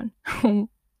 87.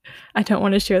 I don't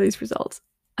want to share these results.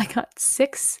 I got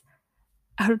 6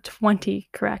 out of 20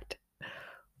 correct.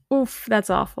 Oof, that's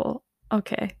awful.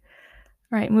 Okay.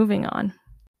 All right, moving on.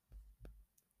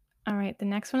 All right, the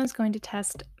next one is going to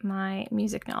test my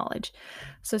music knowledge.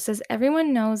 So it says,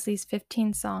 everyone knows these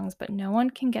 15 songs, but no one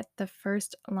can get the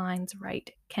first lines right.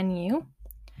 Can you?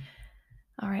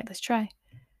 All right, let's try.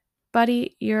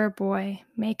 Buddy, you're a boy.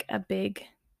 Make a big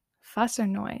fuss or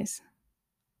noise.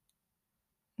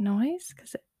 Noise?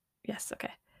 Yes,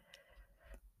 okay.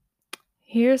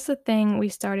 Here's the thing, we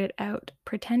started out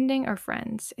pretending or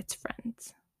friends. It's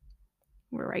friends.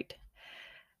 We're right.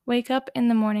 Wake up in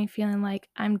the morning feeling like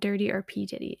I'm dirty or P.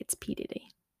 Diddy. It's P. Diddy.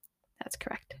 That's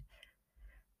correct.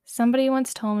 Somebody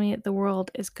once told me the world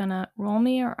is gonna roll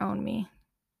me or own me.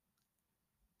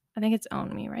 I think it's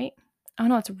own me, right? Oh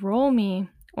no, it's roll me.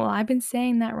 Well, I've been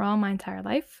saying that wrong my entire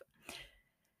life.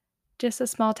 Just a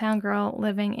small town girl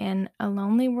living in a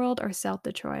lonely world or South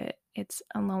Detroit. It's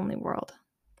a lonely world.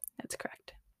 That's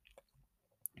correct.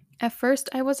 At first,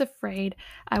 I was afraid.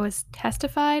 I was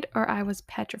testified or I was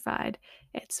petrified.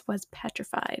 It was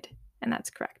petrified, and that's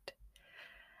correct.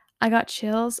 I got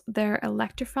chills. They're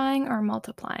electrifying or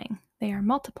multiplying. They are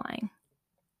multiplying.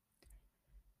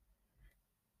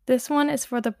 This one is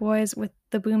for the boys with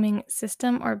the booming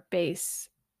system or bass.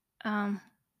 I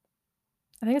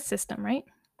think it's system, right?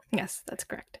 Yes, that's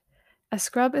correct. A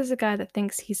scrub is a guy that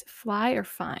thinks he's fly or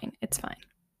fine. It's fine.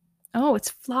 Oh,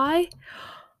 it's fly?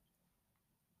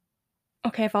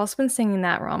 Okay, I've also been singing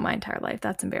that wrong my entire life.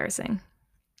 That's embarrassing.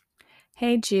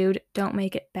 Hey Jude, don't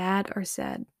make it bad or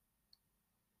sad.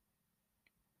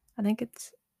 I think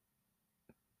it's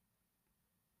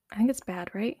bad,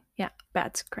 right? Yeah,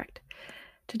 bad's correct.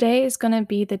 Today is going to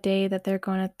be the day that they're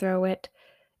going to throw it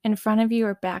in front of you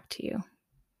or back to you.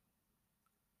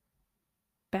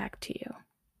 Back to you.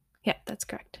 Yeah, that's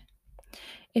correct.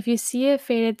 If you see a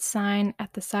faded sign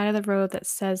at the side of the road that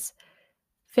says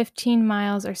 15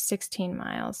 miles or 16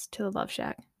 miles to the Love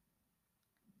Shack.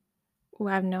 Ooh,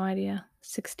 I have no idea.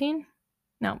 16?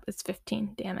 No, it's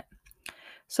 15. Damn it.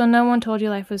 So no one told you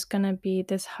life was going to be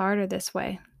this hard or this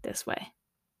way. This way.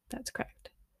 That's correct.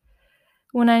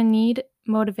 When I need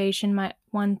motivation, my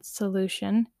one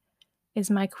solution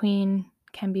is my queen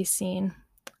can be seen.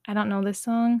 I don't know this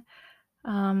song.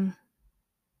 I'm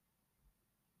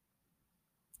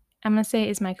going to say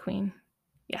is my queen.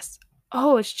 Yes.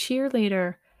 Oh, it's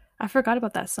Cheerleader. I forgot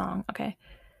about that song. Okay.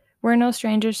 We're no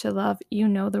strangers to love. You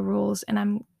know the rules, and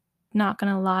I'm not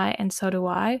going to lie, and so do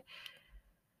I.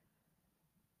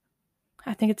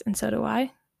 I think it's and so do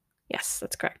I. Yes,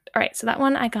 that's correct. All right, so that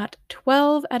one I got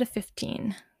 12 out of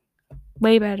 15.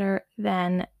 Way better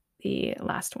than the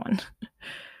last one.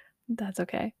 That's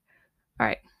okay. All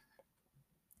right.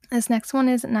 This next one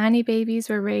is 90 babies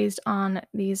were raised on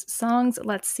these songs.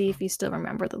 Let's see if you still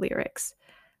remember the lyrics.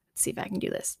 Let's see if I can do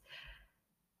this.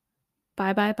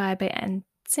 Bye bye bye by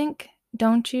NSYNC.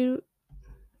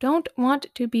 Don't want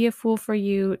to be a fool for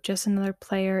you, just another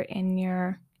player in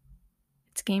your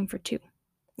It's Game for Two.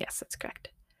 Yes, that's correct.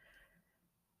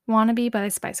 Wannabe by the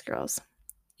Spice Girls.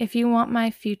 If you want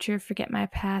my future, forget my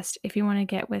past. If you want to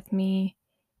get with me,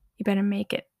 you better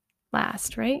make it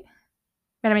last, right?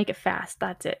 Better make it fast.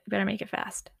 That's it. Better make it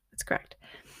fast. That's correct.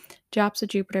 Drops of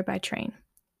Jupiter by train.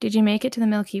 Did you make it to the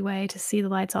Milky Way to see the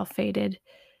lights all faded?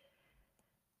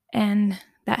 And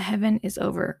that heaven is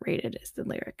overrated is the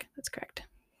lyric. That's correct.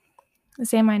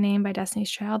 Say My Name by Destiny's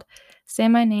Child. Say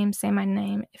my name, say my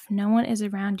name. If no one is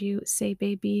around you, say,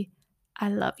 baby, I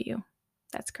love you.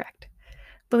 That's correct.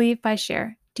 Believe by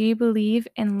Cher. Do you believe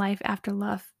in life after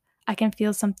love? I can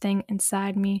feel something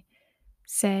inside me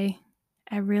say,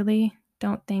 I really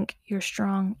don't think you're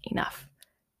strong enough.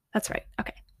 That's right.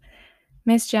 Okay.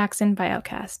 Miss Jackson by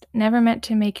Outkast. Never meant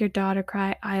to make your daughter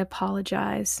cry. I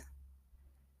apologize.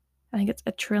 I think it's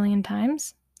a trillion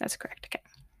times. That's correct. Okay.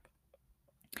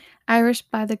 Irish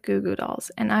by the Goo Goo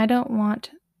Dolls. And I don't want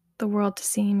the world to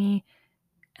see me.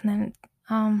 And then,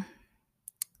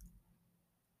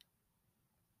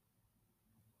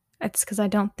 it's because I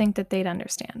don't think that they'd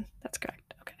understand. That's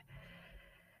correct. Okay.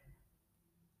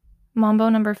 Mambo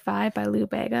number 5 by Lou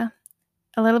Bega.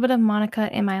 A little bit of Monica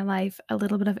in my life, a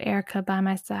little bit of Erica by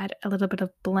my side, a little bit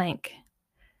of blank.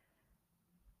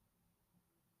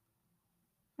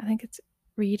 I think it's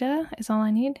Rita is all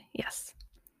I need. Yes.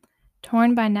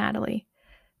 Torn by Natalie.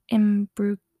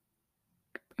 Imbruglia?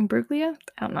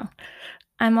 I don't know.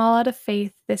 I'm all out of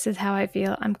faith. This is how I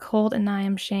feel. I'm cold and I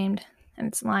am shamed. And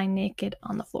it's lying naked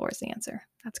on the floor is the answer.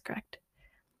 That's correct.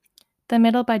 The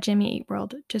Middle by Jimmy Eat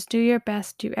World. Just do your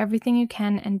best, do everything you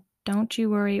can, and don't you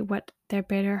worry what their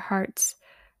bitter hearts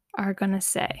are gonna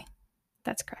say.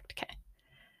 That's correct. Okay.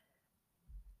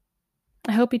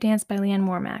 I Hope You Dance by Leanne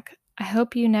Womack. I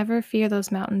hope you never fear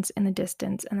those mountains in the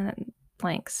distance, and then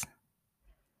blanks.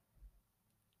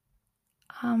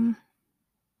 I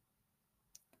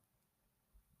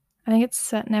think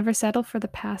it's Never Settle for the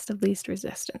Past of Least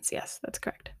Resistance. Yes, that's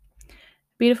correct.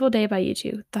 Beautiful Day by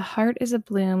U2. The heart is a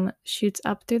bloom, shoots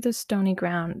up through the stony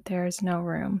ground, there is no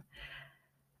room.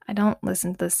 I don't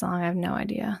listen to this song, I have no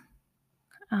idea.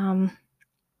 I'm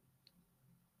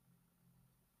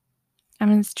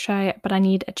going to try it, but I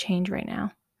need a change right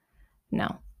now.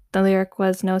 No. The lyric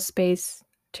was no space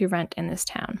to rent in this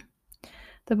town.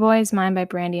 The Boy Is Mine by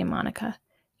Brandy and Monica.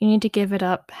 You need to give it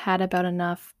up, had about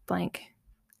enough, blank.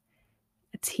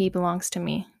 It's He Belongs to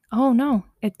Me. Oh no,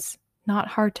 it's Not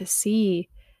Hard to See.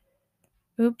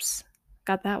 Oops,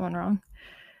 got that one wrong.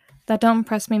 That Don't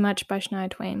Impress Me Much by Shania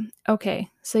Twain. Okay,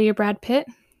 so you're Brad Pitt?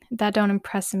 That don't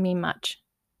impress me much,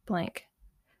 blank.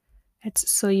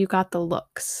 It's So You Got the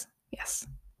Looks. Yes.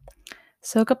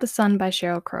 Soak Up the Sun by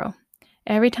Sheryl Crow.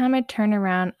 Every time I turn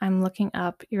around, I'm looking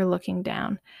up, you're looking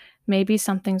down. Maybe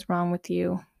something's wrong with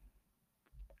you.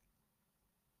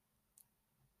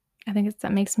 I think it's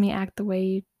That Makes Me Act the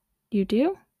Way you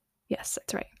do. Yes,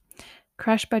 that's right.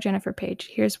 Crush by Jennifer Page.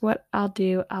 Here's What I'll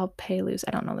Do, I'll Pay Lose.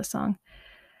 I don't know the song.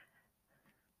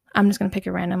 I'm just going to pick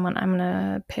a random one. I'm going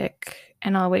to pick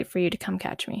And I'll Wait for You to Come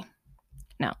Catch Me.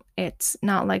 No, it's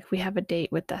Not Like We Have a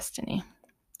Date with Destiny.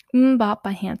 Bop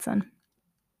by Hanson.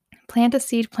 Plant a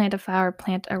seed, plant a flower,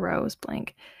 plant a rose,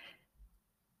 blank.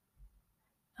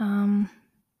 I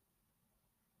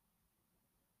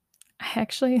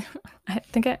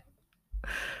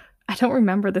don't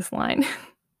remember this line.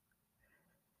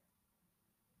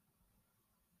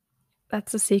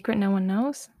 That's a secret no one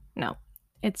knows? No.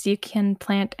 It's You Can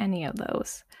Plant Any of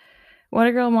Those. What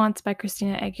a Girl Wants by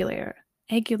Christina Aguilera.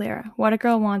 What a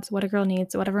girl wants, what a girl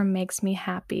needs, whatever makes me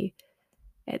happy.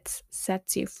 It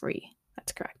sets you free.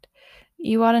 That's correct.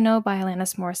 You Ought to Know by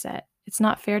Alanis Morissette. It's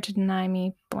not fair to deny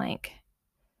me, blank.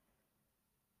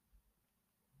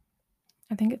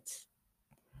 I think it's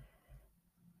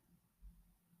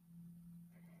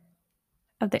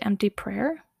Of the Empty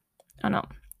Prayer. Oh no.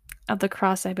 Of the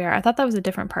Cross I Bear. I thought that was a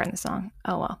different part in the song.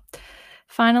 Oh well.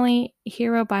 Finally,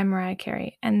 Hero by Mariah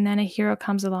Carey. And then a hero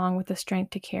comes along with the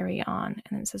strength to carry on. And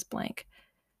then it says blank.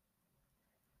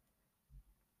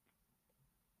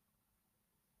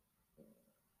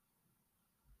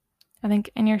 I think,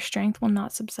 and your strength will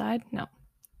not subside. No.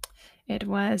 It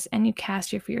was, and you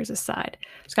cast your fears aside.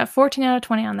 It's got 14 out of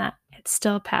 20 on that. It's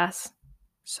still a pass.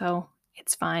 So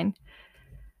it's fine.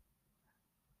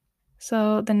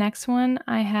 So the next one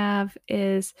I have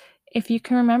is, if you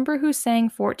can remember who sang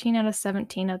 14 out of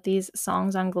 17 of these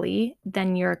songs on Glee,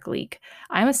 then you're a Gleek.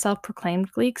 I'm a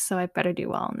self-proclaimed Gleek, so I better do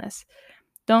well on this.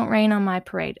 Don't Rain on My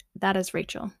Parade. That is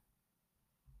Rachel.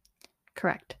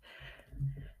 Correct.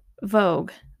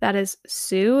 Vogue. That is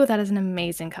Sue. That is an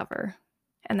amazing cover.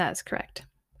 And that is correct.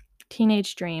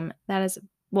 Teenage Dream. That is,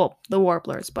 well, the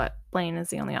Warblers, but Blaine is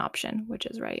the only option, which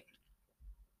is right.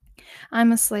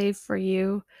 I'm a Slave for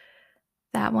You.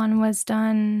 That one was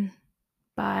done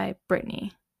by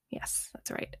Britney. Yes,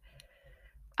 that's right.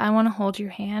 I Want to Hold Your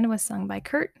Hand was sung by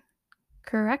Kurt.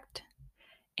 Correct.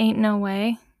 Ain't No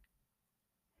Way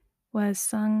was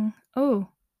sung,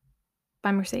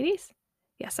 by Mercedes?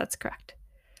 Yes, that's correct.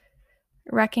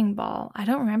 Wrecking Ball. I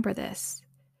don't remember this.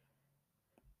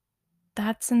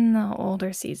 That's in the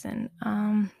older season.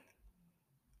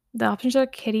 The options are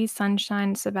Kitty,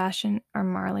 Sunshine, Sebastian, or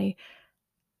Marley.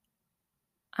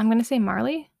 I'm going to say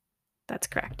Marley. That's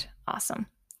correct. Awesome.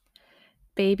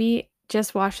 Baby,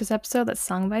 just watched this episode that's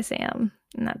sung by Sam,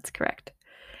 and that's correct.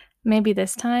 Maybe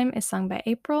This Time is sung by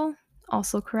April,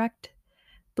 also correct.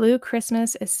 Blue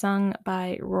Christmas is sung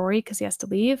by Rory because he has to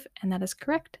leave, and that is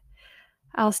correct.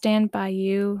 I'll Stand By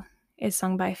You is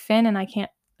sung by Finn, and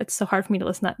it's so hard for me to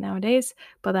listen to that nowadays,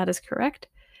 but that is correct.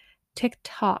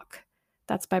 TikTok,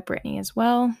 that's by Brittany as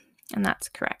well, and that's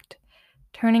correct.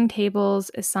 Turning Tables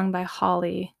is sung by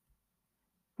Holly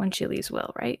when she leaves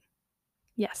Will, right?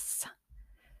 Yes,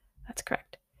 that's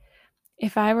correct.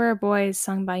 If I Were a Boy is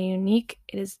sung by Unique.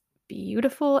 It is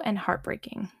beautiful and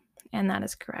heartbreaking, and that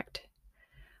is correct.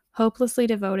 Hopelessly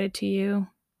Devoted to You.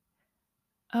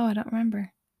 Oh, I don't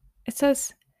remember. It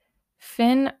says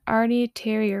Finn, Artie,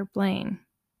 Terry, or Blaine.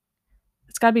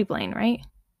 It's gotta be Blaine, right?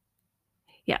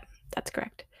 Yeah, that's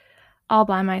correct. All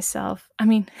by Myself. I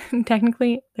mean,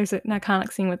 technically, there's an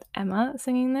iconic scene with Emma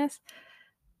singing this,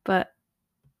 but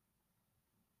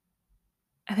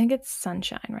I think it's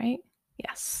Sunshine, right?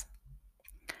 Yes.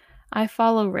 I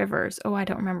Follow Rivers. Oh, I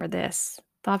don't remember this.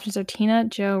 The options are Tina,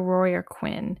 Joe, Rory, or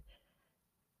Quinn.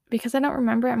 Because I don't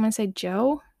remember, I'm going to say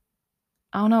Joe.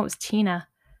 Oh no, it was Tina.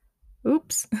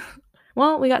 Oops.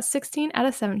 Well, we got 16 out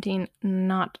of 17.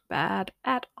 Not bad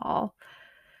at all.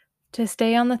 To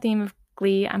stay on the theme of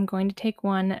Glee, I'm going to take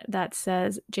one that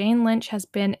says Jane Lynch has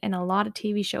been in a lot of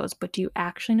TV shows, but do you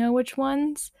actually know which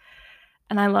ones?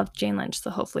 And I love Jane Lynch, so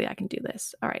hopefully I can do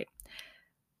this. All right.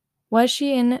 Was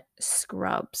she in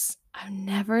Scrubs? I've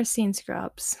never seen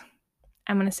Scrubs.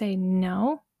 I'm going to say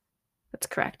no. That's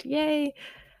correct. Yay.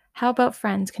 How about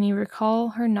Friends? Can you recall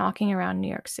her knocking around New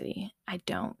York City? I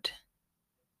don't.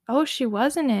 Oh, she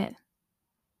was in it.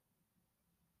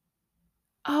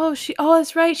 Oh,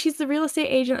 that's right. She's the real estate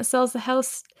agent that sells the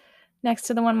house next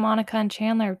to the one Monica and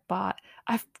Chandler bought.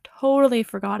 I totally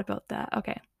forgot about that.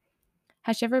 Okay.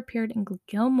 Has she ever appeared in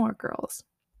Gilmore Girls?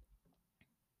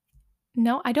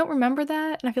 No, I don't remember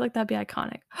that, and I feel like that'd be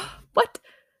iconic. What?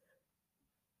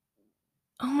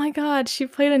 Oh my god, she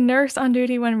played a nurse on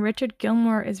duty when Richard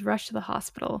Gilmore is rushed to the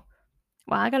hospital.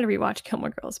 Wow, I gotta rewatch Gilmore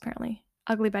Girls, apparently.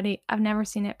 Ugly Betty, I've never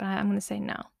seen it, but I'm gonna say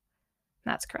no.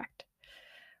 That's correct.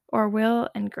 Or Will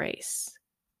and Grace.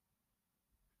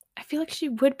 I feel like she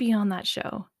would be on that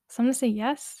show. So I'm gonna say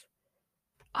yes.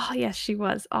 Oh yes, she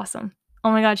was. Awesome.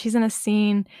 Oh my god, she's in a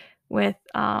scene with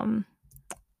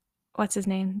what's his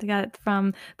name? The guy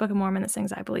from Book of Mormon that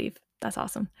sings I Believe. That's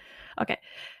awesome. Okay.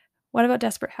 What about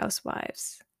Desperate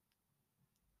Housewives?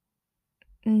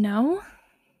 No?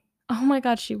 Oh my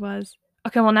god, she was.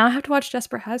 Okay, well now I have to watch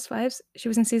Desperate Housewives. She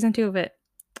was in season 2 of it.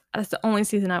 That's the only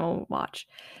season I will watch.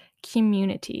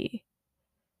 Community.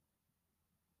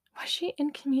 Was she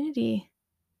in Community?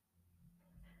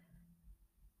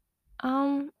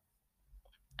 I'm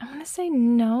gonna say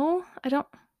no. I don't.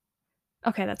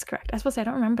 Okay, that's correct. I was supposed to say I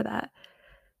don't remember that.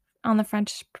 On the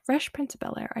Fresh Prince of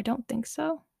Bel-Air. I don't think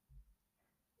so.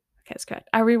 Okay, that's correct.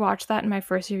 I rewatched that in my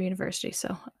first year of university,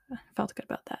 so I felt good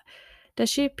about that. Does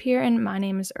she appear in My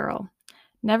Name is Earl?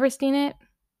 Never seen it.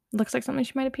 Looks like something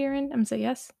she might appear in. I'm gonna say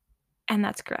yes. And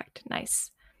that's correct. Nice.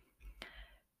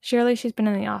 Surely she's been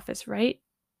in The Office, right?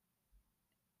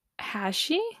 Has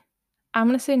she? I'm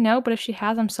gonna say no, but if she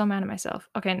has, I'm so mad at myself.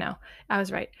 Okay, no. I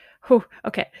was right. Whew,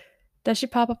 okay. Does she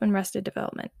pop up in Arrested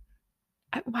Development?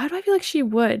 Why do I feel like she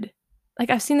would?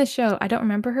 Like, I've seen the show. I don't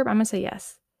remember her, but I'm gonna say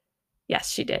yes. Yes,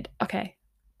 she did. Okay.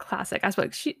 Classic. I was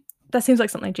like, that seems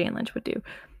like something Jane Lynch would do.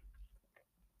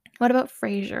 What about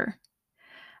Frasier?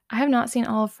 I have not seen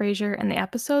all of Frasier, and the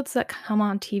episodes that come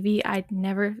on TV, I'd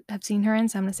never have seen her in,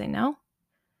 so I'm gonna say no.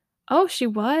 Oh, she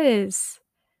was.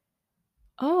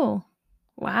 Oh,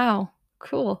 wow.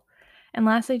 Cool. And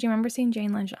lastly, do you remember seeing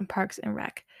Jane Lynch on Parks and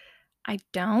Rec? I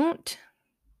don't.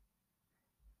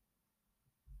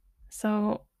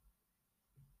 So,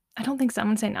 I don't think so. I'm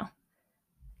gonna say no.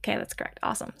 Okay, that's correct.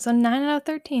 Awesome. So 9 out of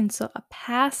 13. So a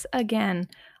pass again.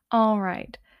 All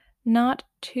right. Not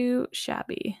too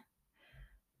shabby.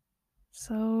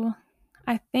 So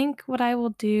I think what I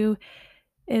will do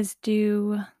is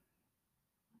do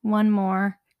one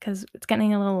more because it's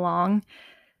getting a little long.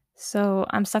 So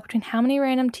I'm stuck between how many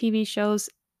random TV show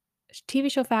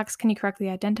facts can you correctly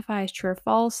identify as true or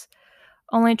false?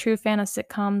 Only a true fan of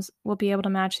sitcoms will be able to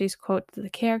match these quotes to the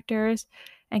characters.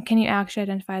 And can you actually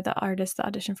identify the artist that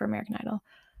auditioned for American Idol?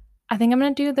 I think I'm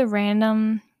going to do the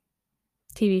random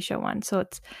TV show one. So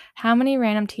it's how many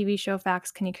random TV show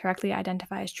facts can you correctly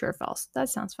identify as true or false? That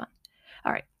sounds fun.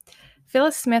 All right.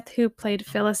 Phyllis Smith, who played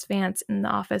Phyllis Vance in The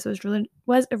Office,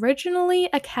 was originally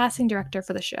a casting director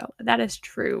for the show. That is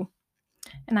true,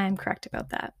 and I am correct about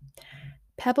that.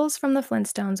 Pebbles from the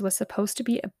Flintstones was supposed to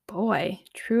be a boy.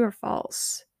 True or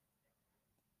false?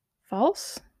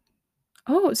 False?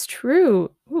 Oh, it's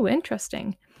true. Ooh,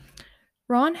 interesting.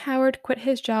 Ron Howard quit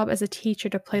his job as a teacher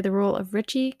to play the role of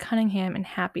Richie Cunningham in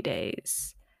Happy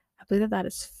Days. I believe that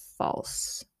is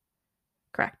false.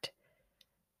 Correct.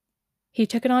 He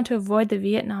took it on to avoid the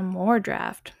Vietnam War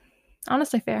draft.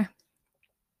 Honestly fair.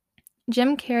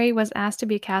 Jim Carrey was asked to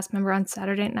be a cast member on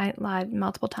Saturday Night Live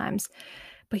multiple times,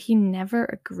 but he never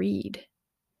agreed.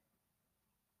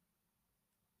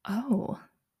 Oh,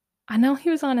 I know he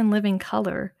was on In Living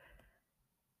Color.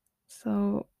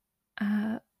 So,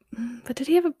 but did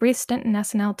he have a brief stint in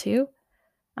SNL too?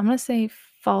 I'm going to say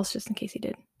false just in case he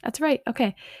did. That's right.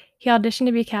 Okay. He auditioned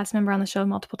to be a cast member on the show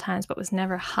multiple times, but was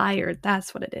never hired.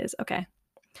 That's what it is. Okay.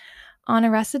 On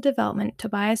Arrested Development,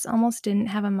 Tobias almost didn't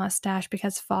have a mustache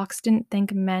because Fox didn't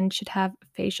think men should have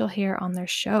facial hair on their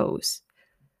shows.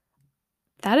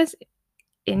 That is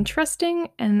interesting,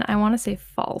 and I want to say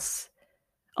false.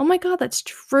 Oh my god, that's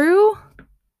true?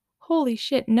 Holy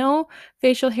shit. No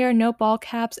facial hair, no ball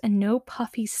caps, and no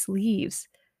puffy sleeves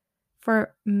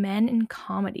for men in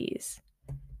comedies.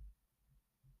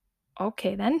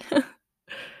 Okay, then.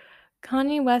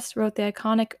 Kanye West wrote the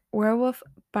iconic Werewolf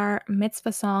Bar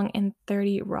Mitzvah song in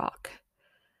 30 Rock.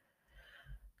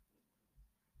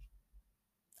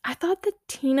 I thought that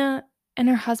Tina and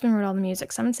her husband wrote all the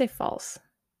music, so I'm going to say false.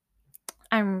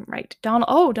 I'm right.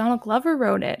 Donald Glover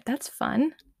wrote it. That's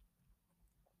fun.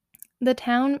 The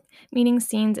town meeting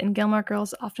scenes in Gilmore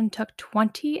Girls often took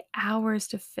 20 hours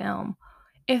to film.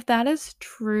 If that is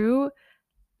true,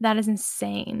 that is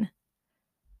insane.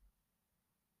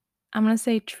 I'm going to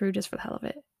say true just for the hell of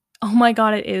it. Oh my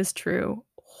god, it is true.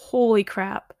 Holy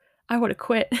crap. I would have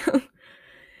quit.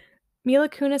 Mila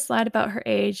Kunis lied about her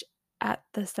age at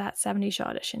That 70s Show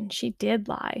audition. She did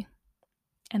lie,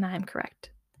 and I am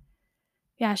correct.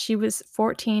 Yeah, she was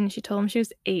 14. She told them she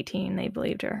was 18. They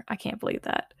believed her. I can't believe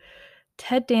that.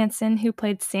 Ted Danson, who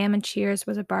played Sam in Cheers,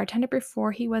 was a bartender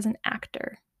before he was an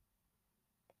actor.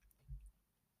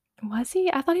 Was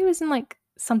he? I thought he was in like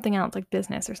something else, like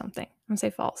business or something. I'm going to say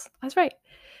false. That's right.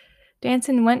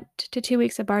 Danson went to 2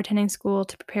 weeks of bartending school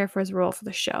to prepare for his role for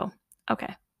the show.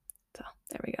 Okay, so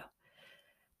there we go.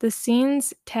 The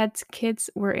scenes Ted's kids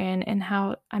were in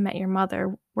How I Met Your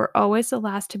Mother were always the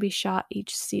last to be shot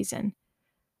each season.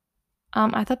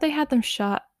 I thought they had them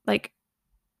shot like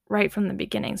right from the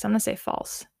beginning, so I'm going to say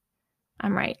false.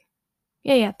 I'm right.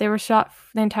 Yeah, they were shot for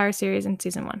the entire series in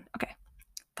season 1. Okay,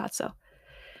 thought so.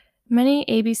 Many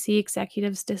ABC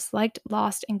executives disliked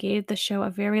Lost and gave the show a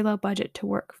very low budget to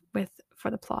work with for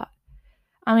the plot.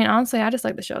 I mean, honestly, I just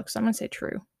like the show, so I'm going to say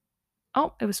true.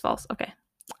 Oh, it was false. Okay.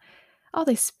 Oh,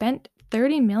 they spent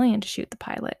 $30 million to shoot the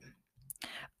pilot.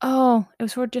 Oh, it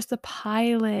was for just the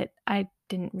pilot. I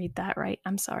didn't read that right.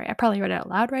 I'm sorry. I probably read it out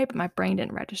loud right, but my brain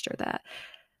didn't register that.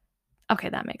 Okay,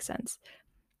 that makes sense.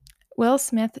 Will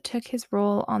Smith took his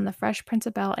role on The Fresh Prince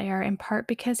of Bel-Air in part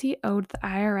because he owed the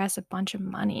IRS a bunch of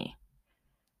money.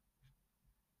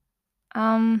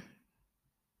 I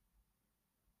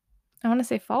want to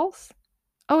say false.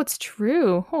 Oh, it's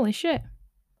true. Holy shit.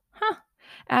 Huh.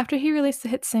 After he released the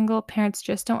hit single Parents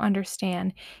Just Don't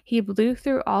Understand, he blew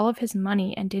through all of his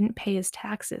money and didn't pay his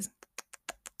taxes.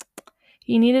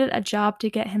 He needed a job to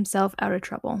get himself out of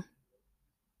trouble.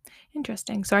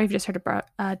 Interesting. Sorry if you just heard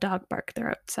a dog bark there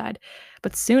outside,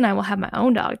 but soon I will have my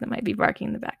own dog that might be barking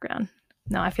in the background.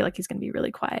 No, I feel like he's going to be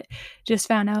really quiet. Just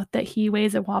found out that he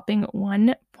weighs a whopping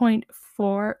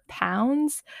 1.4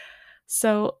 pounds.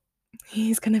 So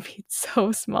he's going to be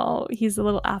so small. He's a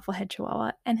little applehead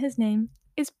chihuahua, and his name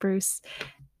is Bruce.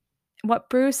 What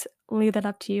Bruce? Leave that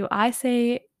up to you. I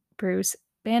say Bruce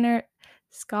Banner.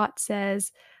 Scott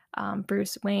says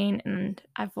Bruce Wayne, and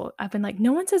I've been like,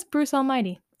 no one says Bruce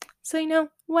Almighty. So,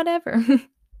 whatever.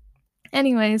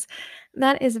 Anyways,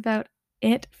 that is about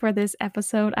it for this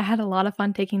episode. I had a lot of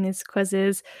fun taking these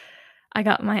quizzes. I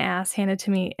got my ass handed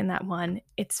to me in that one.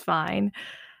 It's fine.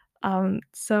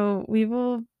 So we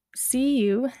will see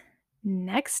you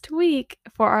next week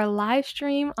for our live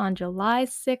stream on July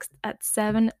 6th at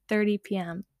 7:30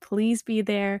 p.m. Please be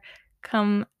there.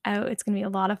 Come out. It's going to be a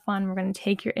lot of fun. We're going to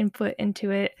take your input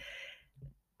into it.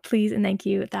 Please and thank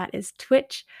you. That is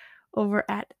Twitch over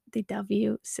at the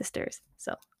W Sisters.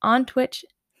 So on Twitch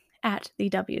at the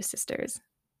W Sisters.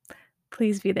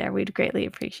 Please be there. We'd greatly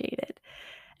appreciate it.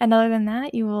 And other than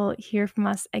that, you will hear from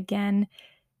us again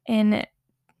in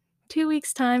 2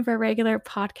 weeks' time for a regular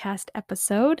podcast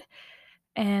episode.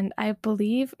 And I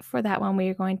believe for that one, we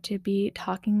are going to be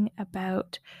talking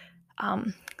about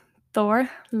Thor,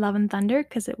 Love and Thunder,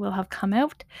 because it will have come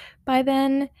out by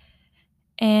then,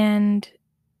 and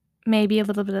maybe a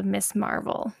little bit of Miss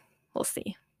Marvel. We'll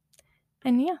see.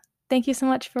 And yeah, thank you so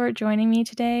much for joining me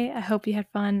today. I hope you had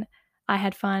fun. I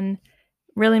had fun.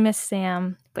 Really miss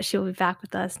Sam, but she'll be back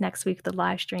with us next week with a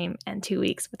live stream and 2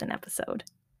 weeks with an episode.